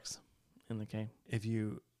major parks in the game? If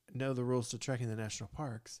you know the rules to trekking the national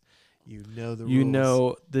parks, you know the rules. You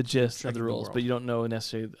know the gist of the rules, world. but you don't know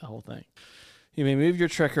necessarily the whole thing. You may move your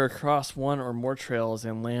trekker across one or more trails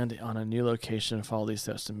and land on a new location and follow these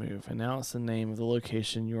steps to move. Announce the name of the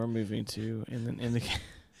location you are moving to and then indicate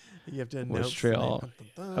you have to which announce trail.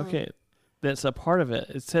 Okay, that's a part of it.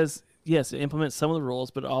 It says, yes, it implements some of the rules,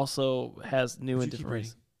 but also has new and different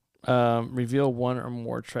ways. Reveal one or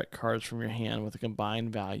more trek cards from your hand with a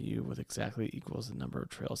combined value with exactly equals the number of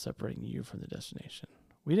trails separating you from the destination.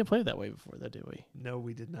 We didn't play it that way before, though, did we? No,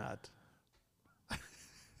 we did not.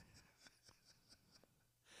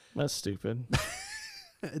 That's stupid.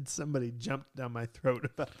 And somebody jumped down my throat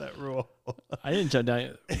about that rule. I didn't jump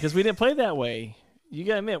down because we didn't play that way. You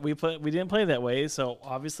gotta admit, we didn't play that way, so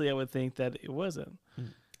obviously I would think that it wasn't.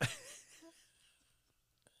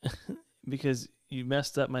 Because you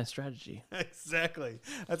messed up my strategy. Exactly.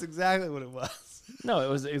 That's exactly what it was. No, it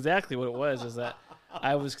was exactly what it was, is that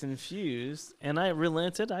I was confused and I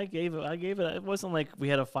relented. I gave it. It wasn't like we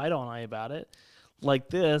had a fight all night about it. Like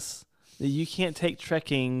this, that you can't take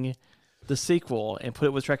Trekking the sequel and put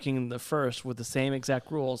it with Trekking the first with the same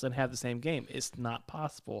exact rules and have the same game. It's not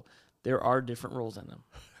possible. There are different rules in them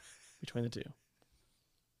between the two.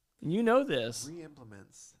 And you know this.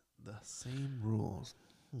 Re-implements the same rules.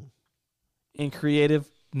 In creative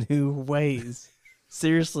new ways.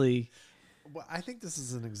 Seriously. Well, I think this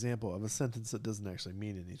is an example of a sentence that doesn't actually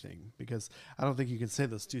mean anything because I don't think you can say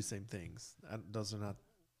those two same things. Those are not.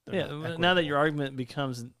 Yeah, now that your argument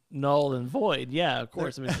becomes null and void, yeah, of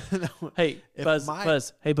course. I mean, no, hey, Buzz.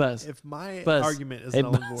 Hey, Buzz. If my Buzz, argument is hey,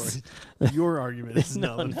 null and void, your argument is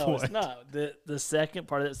null and void. No, it's not. The second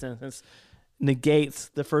part of that sentence negates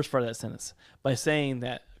the first part of that sentence by saying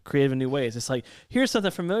that creative in new ways. It's like, here's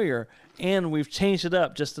something familiar, and we've changed it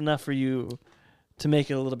up just enough for you to make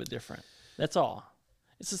it a little bit different. That's all.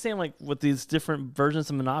 It's the same like with these different versions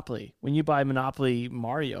of Monopoly. When you buy Monopoly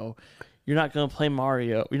Mario, you're not going to play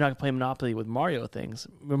Mario. You're not going to play Monopoly with Mario things.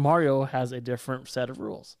 Mario has a different set of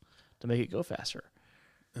rules to make it go faster.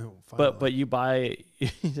 Oh, but you buy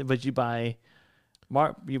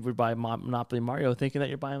Monopoly Mario thinking that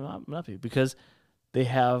you're buying Monopoly because they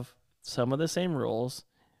have some of the same rules,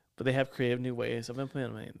 but they have creative new ways of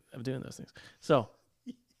implementing doing those things. So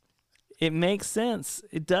it makes sense.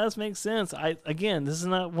 It does make sense. This is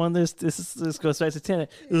not one of those. This goes back to 10.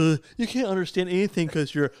 You can't understand anything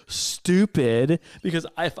because you're stupid. Because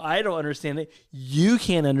if I don't understand it, you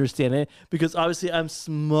can't understand it. Because obviously I'm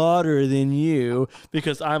smarter than you.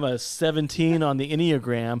 Because I'm a 17 on the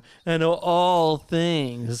Enneagram and I know all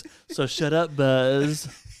things. So shut up, Buzz.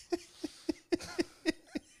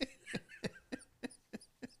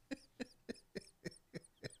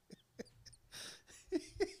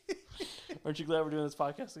 Aren't you glad we're doing this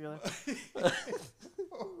podcast together?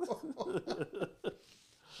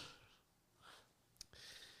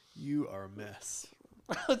 You are a mess.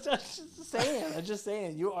 I'm just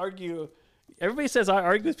saying. You argue. Everybody says I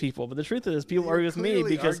argue with people, but the truth is, people argue with me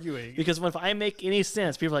because if I make any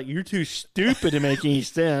sense, people are like, "You're too stupid to make any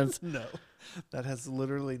sense." No, that has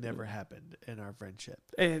literally never happened in our friendship.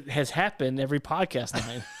 It has happened every podcast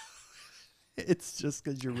night. It's just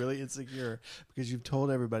because you're really insecure because you've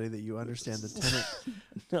told everybody that you understand the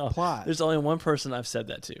tenant plot. There's only one person I've said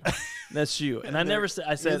that to. That's you. And I never said.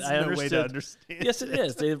 I said I understood. Way to understand. Yes, it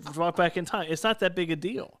is. They walk back in time. It's not that big a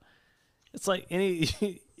deal. It's like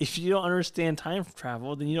if you don't understand time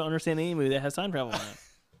travel, then you don't understand any movie that has time travel in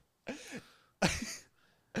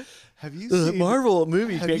it. Have you seen Marvel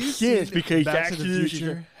movies make sense because Back to the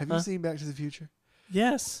Future? Have you seen Back to the Future?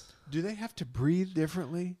 Yes. Do they have to breathe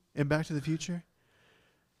differently in Back to the Future?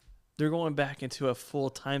 They're going back into a full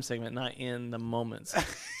time segment, not in the moments.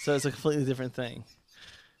 So it's a completely different thing.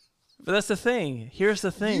 But that's the thing. Here's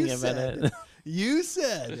the thing about it. You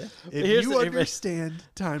said if Here's you the- understand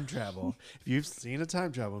time travel, if you've seen a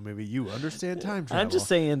time travel movie, you understand time travel. I'm just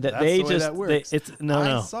saying that That's they the way just that works.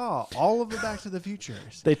 no. I saw all of the Back to the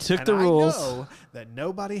Futures. They took and the rules. I know that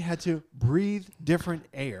nobody had to breathe different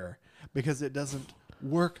air because it doesn't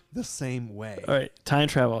work the same way. All right, time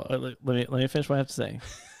travel. Let me finish what I have to say.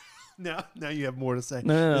 Now you have more to say.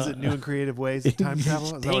 No. Is it new and creative ways of time travel?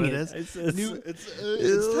 Is that what Dang it it. is? It's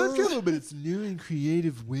It's time travel, but it's new and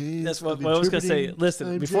creative ways. That's what of I was gonna say. interpreting Listen,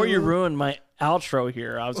 time before you travel. ruin my outro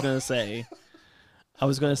here, I was gonna say,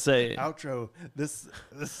 Outro. This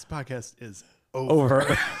podcast is over.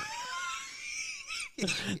 over.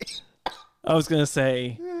 I was gonna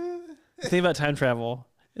say, the thing about time travel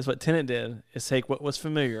is what Tenet did is take what was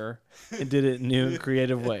familiar and did it in new and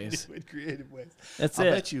creative ways. New and creative ways. That's I'll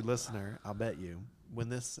it. bet you, listener. I'll bet you when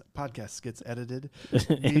this podcast gets edited,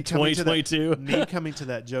 In 2022. me coming to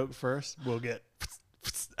that joke first will get.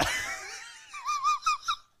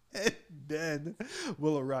 And then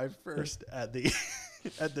we'll arrive first at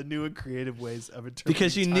the new and creative ways of interpreting.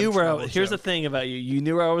 Because you time knew where travel here's the joke. thing about you. You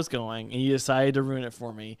knew where I was going, and you decided to ruin it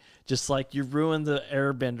for me. Just like you ruined the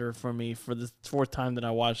Airbender for me for the fourth time that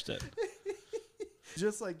I watched it.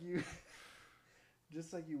 Just like you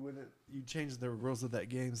wouldn't. You changed the rules of that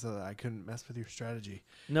game so that I couldn't mess with your strategy.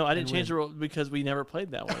 No, I didn't And change the win. rule because we never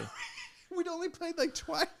played that way. We'd only played like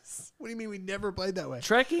twice. What do you mean we never played that way?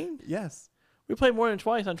 Trekking? Yes, We played more than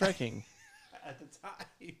twice on trekking. at the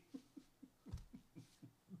time.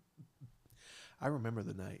 I remember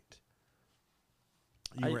the night.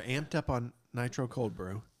 You were amped up on Nitro Cold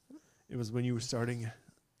Brew. It was when you were starting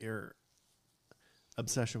your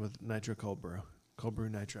obsession with Nitro Cold Brew. Cold Brew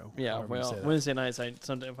Nitro. Yeah, however you well, say that. Wednesday nights,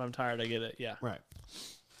 sometimes if I'm tired, I get it. Yeah. Right.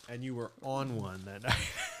 And you were on one that night.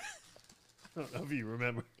 I don't know if you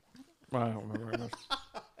remember. I don't remember.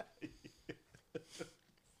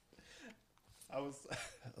 I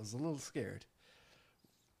was a little scared.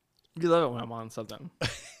 You love it when I'm on something.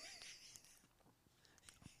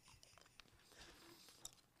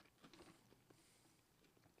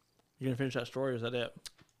 You gonna finish that story, or is that it?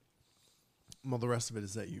 Well, the rest of it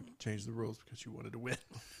is that you changed the rules because you wanted to win.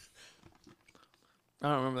 I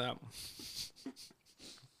don't remember that.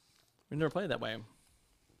 We never played that way.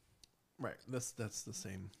 Right. That's the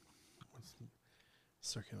same. It's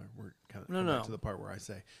circular. We're kind of No, back no. to the part where I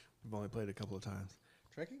say we've only played a couple of times.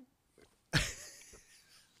 Trekking?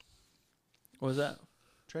 What was that?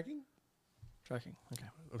 Trekking? Tracking. Okay.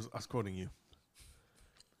 I was quoting you.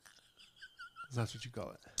 That's what you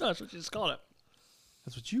call it. No, that's what you just called it.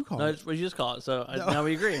 That's what you call No, it. that's what you just called it. So No. now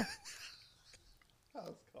we agree. I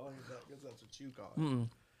was calling it that because that's what you call it.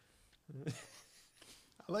 Mm-mm.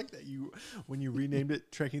 I like that when you renamed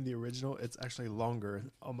it Trekking the Original, it's actually longer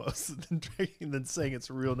almost than Trekking than saying its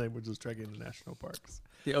real name, which is Trekking the National Parks.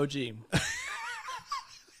 The OG.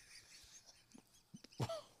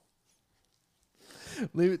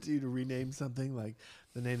 Leave it to you to rename something like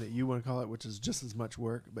the name that you want to call it, which is just as much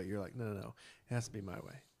work, but you're like, no. It has to be my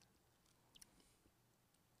way.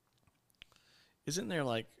 Isn't there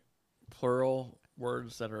like plural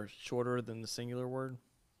words that are shorter than the singular word?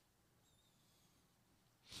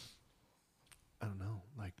 I don't know,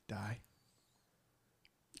 like die.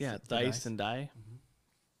 Yeah, For dice dice? and die.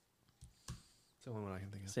 It's the only one I can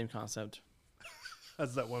think of. Same concept.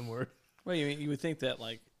 That's that one word. Well, you would think that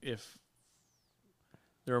like if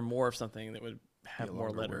there were more of something that would have a more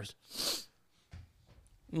longer letters.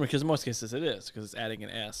 Because in most cases it is, because it's adding an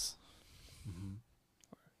S.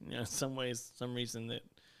 You know, in some ways, some reason that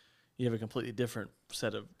you have a completely different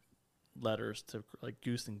set of letters to like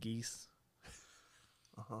goose and geese,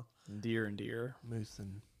 Uh-huh. and deer, Moose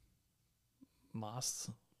and moss.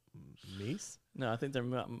 meese? No, I think they're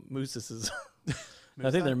mooses. Is I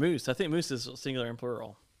Moose think eye? they're moose. I think moose is singular and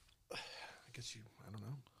plural. I guess I don't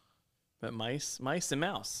know. But mice and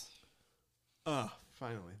mouse. Oh,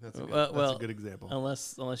 finally. That's a good, Well, that's a good example.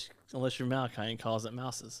 Unless your Malachi calls it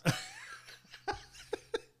mouses.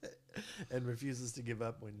 And refuses to give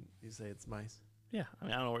up when you say it's mice. Yeah, I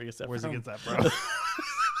mean I don't know where he gets that Where's from. he gets that from?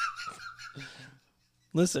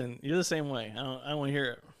 Listen, you're the same way. I don't want to hear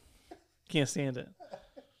it. Can't stand it.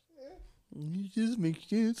 It just makes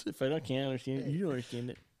sense. If I can't understand it, you don't understand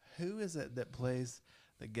it. Who is it that plays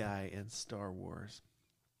the guy in Star Wars?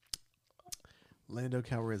 Lando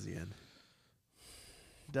Calrissian.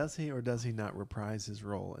 Does he or does he not reprise his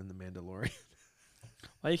role in The Mandalorian?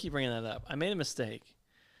 Why do you keep bringing that up? I made a mistake.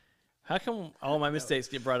 How come all my mistakes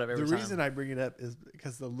get brought up every The time? reason I bring it up is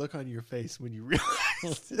because the look on your face when you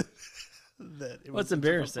realized that it was What's a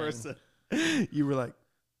different embarrassing? person, you were like,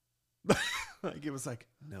 like it was like,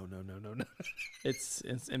 no. It's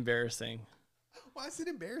embarrassing. Why is it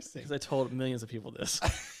embarrassing? Because I told millions of people this. I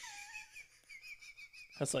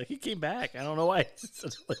was like, he came back. I don't know why. Who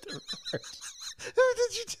did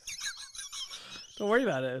you tell? Don't worry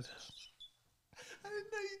about it. I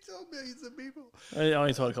didn't know you told millions of people. I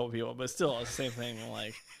only told a couple people, but still, it's the same thing. I'm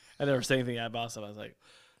like, I never say anything about stuff. I was like,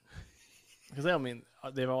 because I mean,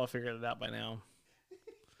 they've all figured it out by now.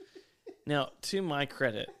 Now, to my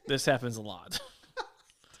credit, this happens a lot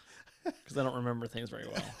because I don't remember things very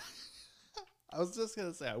well. I was just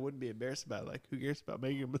gonna say I wouldn't be embarrassed about it. Like, who cares about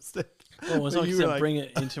making a mistake? Well, it's But not you because were I like, bring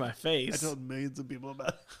it into my face. I told millions of people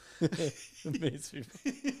about it. Millions of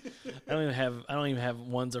people. I don't even have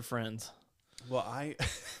ones of friends. Well,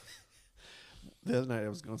 the other night I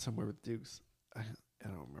was going somewhere with Dukes. I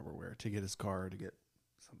don't remember where, to get his car, to get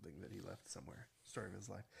something that he left somewhere, story of his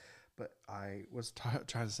life. But I was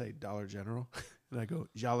trying to say Dollar General, and I go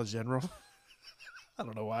Jolly General. I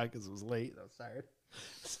don't know why, because it was late. I was tired.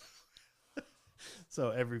 So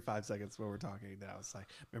every 5 seconds when we're talking now, it's like,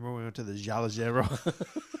 remember when we went to the Jolly General?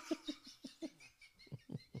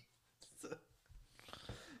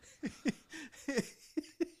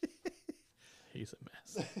 He's a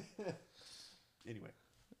mess. Anyway,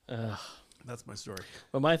 Ugh. that's my story.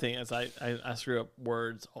 But my thing is, I screw up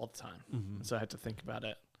words all the time, Mm-hmm. so I have to think about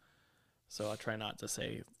it. So I try not to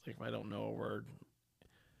say, like, if I don't know a word,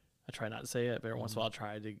 I try not to say it. But every once in a while, I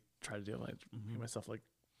try to do it, like make myself like,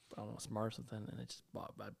 I don't know, smart or something, and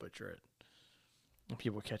I butcher it. And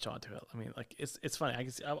people catch on to it. I mean, like, it's funny. I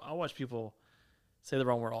can see, I watch people say the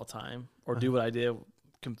wrong word all the time, or do what I did,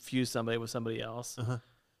 confuse somebody with somebody else,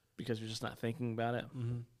 because you're just not thinking about it.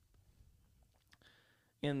 Mm-hmm.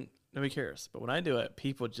 And nobody cares. But when I do it,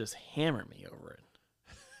 people just hammer me over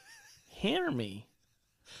it. Hammer me.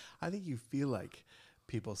 I think you feel like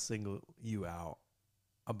people single you out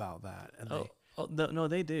about that. And No,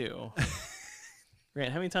 they do.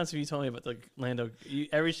 Grant, how many times have you told me about the Lando?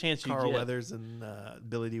 Every chance you Carl get. Weathers and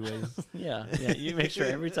Billy D. Ways. Yeah, you make sure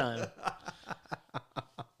every time.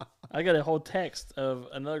 I got a whole text of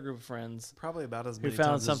another group of friends Probably about as who many found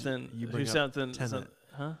times something. as you Who bring up something? Tenet.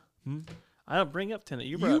 Huh? Hmm? I don't bring up Tenet.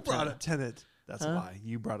 You You brought brought up up Tenet. That's Huh? why.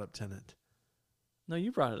 You brought up Tenet. No,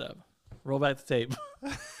 you brought it up. Roll back the tape.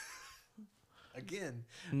 Again,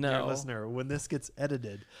 No. dear listener, when this gets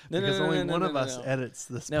edited, No, because no, only no, one no, of no, us no. edits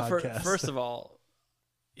this Now, podcast. first of all,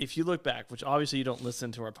 if you look back, which obviously you don't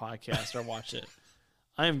listen to our podcast or watch it,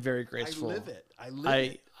 I am very I grateful. live it. I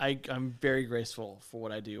live it. I'm very grateful for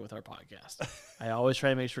what I do with our podcast. I always try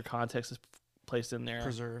to make sure context is placed in there.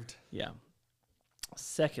 Preserved. Yeah.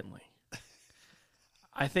 Secondly,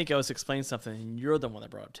 I think I was explaining something, and you're the one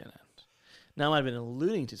that brought up Tenet. Now I might have been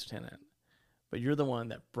alluding to Tenet, but you're the one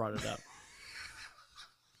that brought it up.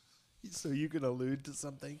 So you can allude to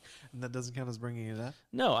something, and that doesn't count as bringing it up?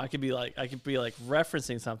 No, I could be like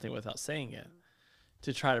referencing something without saying it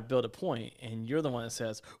to try to build a point, and you're the one that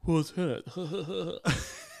says, "Well, it's Tenet."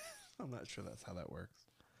 I'm not sure that's how that works.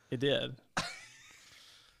 It did.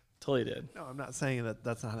 Totally did. No, I'm not saying that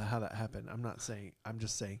that's not how that happened. I'm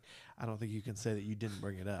just saying I don't think you can say that you didn't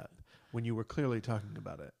bring it up when you were clearly talking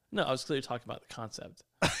about it. No, I was clearly talking about the concept.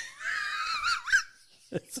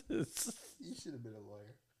 You should have been a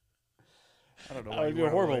lawyer. I don't know. I would be a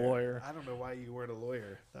horrible lawyer. I don't know why you weren't a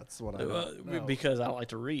lawyer. That's what I don't know. Because I don't like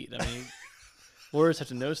to read. I mean, lawyers have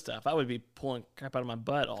to know stuff. I would be pulling crap out of my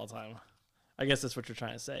butt all the time. I guess that's what you're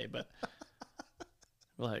trying to say, but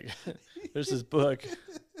like, there's this book.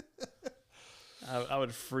 I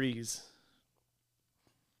would freeze.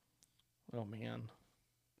 Oh man.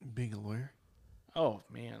 Being a lawyer? Oh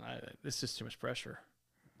man, it's just too much pressure.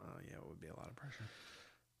 Oh yeah, it would be a lot of pressure.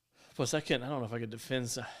 Plus, I don't know if I could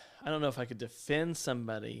defend. I don't know if I could defend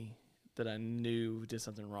somebody that I knew did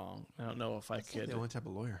something wrong. I don't know if That's I could. not the only type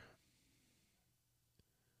of lawyer.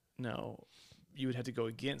 No, you would have to go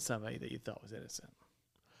against somebody that you thought was innocent.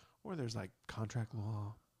 Or there's like contract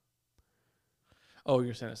law, Oh,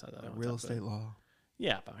 you're saying it's not that. like one real type of- estate law,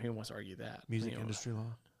 Yeah, but who wants to argue that? music You know, industry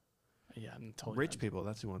law. Yeah, I'm totally Rich not. people,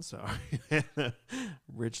 that's who wants to argue.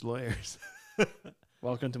 Rich lawyers.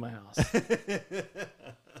 Welcome to my house.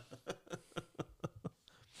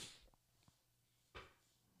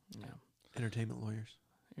 Yeah. Entertainment lawyers.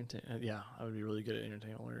 Yeah, I would be really good at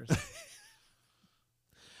entertainment lawyers.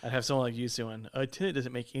 I'd have someone like you saying, Tenet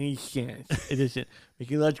doesn't make any sense. It doesn't make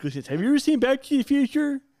any logical sense. Have you ever seen Back to the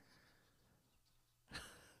Future?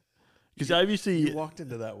 Because obviously, You walked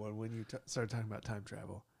into that one when you started talking about time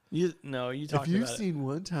travel. you If talked about you've it. seen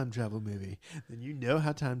one time travel movie, then you know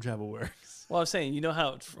how time travel works. Well, I was saying, you know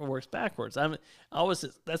how it works backwards.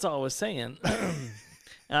 That's all I was saying.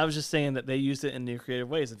 And I was just saying that they used it in new creative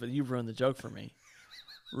ways, but you ruined the joke for me.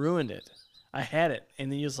 Ruined it. I had it,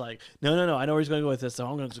 and then he was like, no, I know where he's going to go with this, so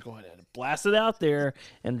I'm going to just go ahead and blast it out there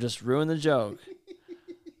and just ruin the joke.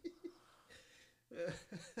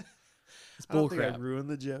 It's I don't think I bullcrap. ruined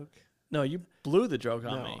the joke. No, you blew the joke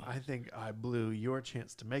on No, me. I think I blew your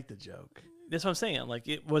chance to make the joke. That's what I'm saying. Like,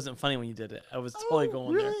 it wasn't funny when you did it. I was totally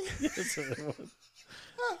going really? there. Yes, it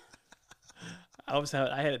was.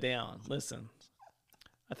 I had it down. Listen,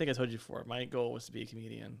 I think I told you before. My goal was to be a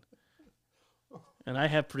comedian. And I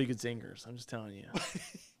have pretty good zingers. I'm just telling you.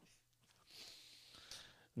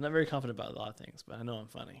 I'm not very confident about a lot of things, but I know I'm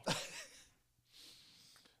funny.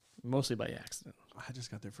 Mostly by accident. I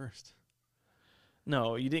just got there first.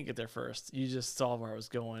 No, you didn't get there first. You just saw where I was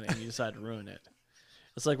going and you decided to ruin it.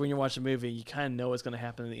 It's like when you're watching a movie, you kind of know what's going to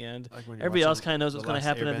happen at the end. Like when you're Everybody else watching kind of knows The what's going to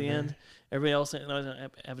Last happen at the Airbender. end. Everybody else knows what's going to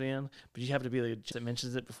happen at the end, but you have to be the that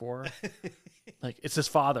mentions it before. Like, it's his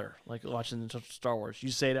father, like watching Star Wars. You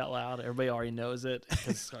say it out loud. Everybody already knows it because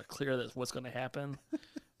it's not clear that's what's going to happen.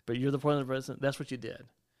 But you're the point of the president. That's what you did.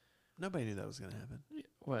 Nobody knew that was going to happen.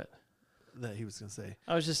 What? That he was going to say.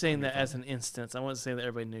 I was just saying that as an instance. I wasn't saying that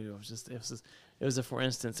everybody knew. It was a for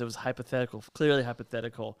instance. It was hypothetical, clearly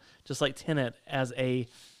hypothetical. Just like Tenet as a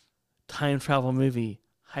time travel movie,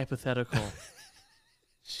 hypothetical.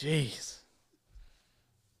 Jeez.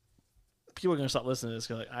 People are going to stop listening to this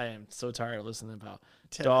because like, I am so tired of listening about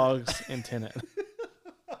dogs and Tenet.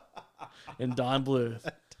 And Don Bluth.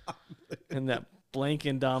 And that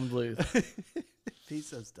blanking Don Bluth. If he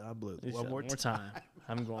says Don Bluth He one said, more time.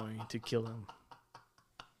 I'm going to kill him.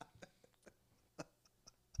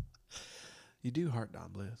 You do heart Don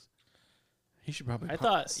Bluth. He should probably. I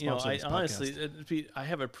thought, sponsor I this honestly, podcast. I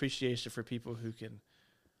have appreciation for people who can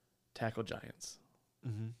tackle giants.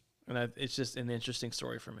 Mm-hmm. And it's just an interesting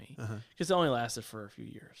story for me. Uh-huh. Because it only lasted for a few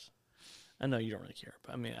years. I know you don't really care,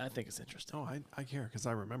 but I mean, I think it's interesting. Oh, I care because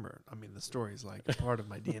I remember. I mean, the story's like a part of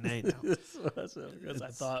my DNA now.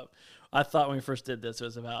 Because I thought when we first did this, it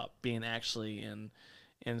was about being actually and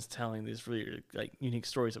telling these really like unique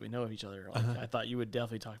stories that we know of each other. Like, I thought you would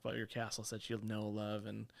definitely talk about your castles that you know, love,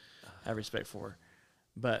 and have respect for.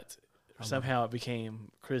 But somehow it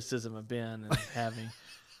became criticism of Ben and having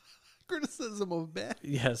Criticism of Ben.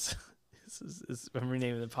 yes. I'm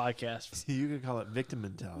renaming the podcast. You could call it victim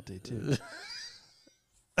mentality too.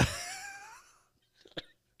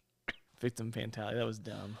 Victim mentality. That was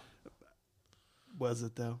dumb. Was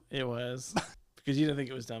it though? It was because you didn't think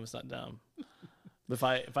it was dumb. It's not dumb.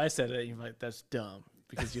 But if I said it, you're like, that's dumb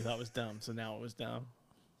because you thought it was dumb. So now it was dumb.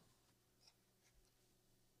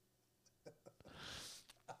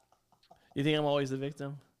 You think I'm always the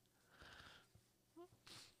victim?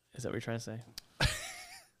 Is that what you're trying to say?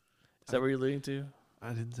 Is that what you're alluding to? I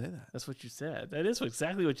didn't say that. That's what you said. That is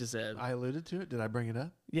exactly what you said. I alluded to it. Did I bring it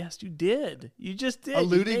up? Yes, you did. You just did.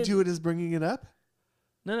 Alluding to it is bringing it up.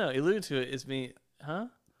 No. Alluding to it is me. Huh?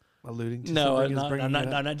 Alluding to No, something I'm is not. bringing I'm not. it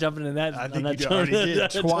up. I'm not jumping in that. I I'm think not you already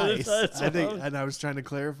did twice. That's I think, wrong. and I was trying to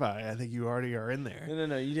clarify. I think you already are in there.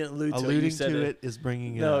 No. You didn't allude to it. You Alluding said to it is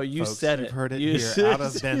bringing it No, up. you folks. said You've it. heard it You here out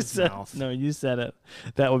of you Ben's said- mouth. No, you said it.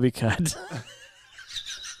 That will be cut.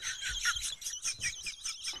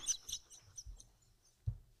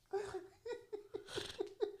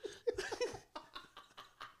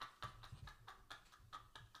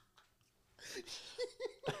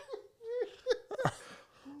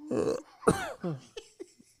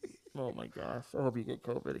 Oh my gosh! I hope you get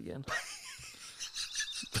COVID again.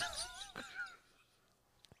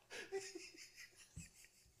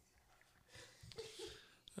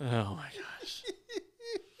 Oh my gosh!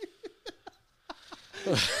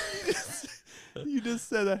 You just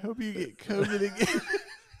said, I hope you get COVID again.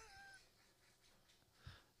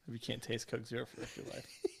 You can't taste Coke Zero for the rest of your life.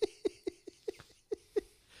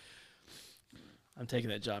 I'm taking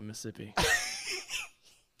that job in Mississippi.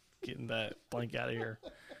 Getting that blank out of here.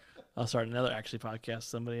 I'll start another actually podcast.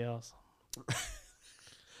 Somebody else.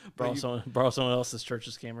 Borrow someone else's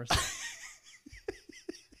church's cameras.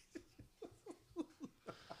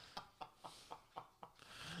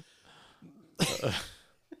 What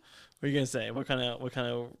are you gonna say? What kind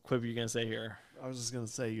of quip are you gonna say here? I was just gonna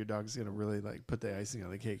say your dog's gonna really like put the icing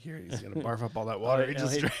on the cake here. He's gonna barf up all that water.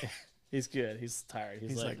 He's good. He's tired.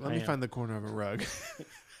 He's like, let me find the corner of a rug.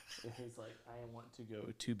 He's like, I want to go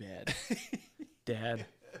to bed, Dad.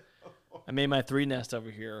 I made my 3 nest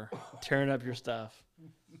over here, tearing up your stuff.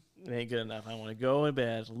 It ain't good enough. I want to go in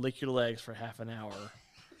bed, lick your legs for half an hour,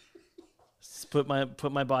 put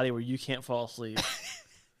my body where you can't fall asleep.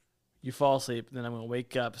 You fall asleep, then I'm gonna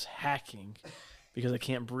wake up hacking because I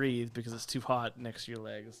can't breathe because it's too hot next to your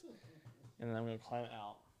legs, and then I'm gonna climb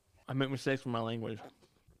out. I make mistakes with my language.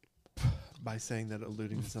 by saying that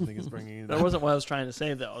alluding to something is bringing it That up. wasn't what I was trying to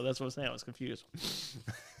say, though. That's what I was saying. I was confused.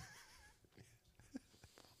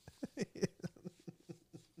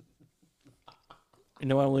 You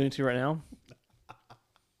know what I'm alluding to right now?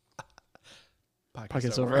 Podcast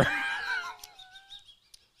Pocket's over.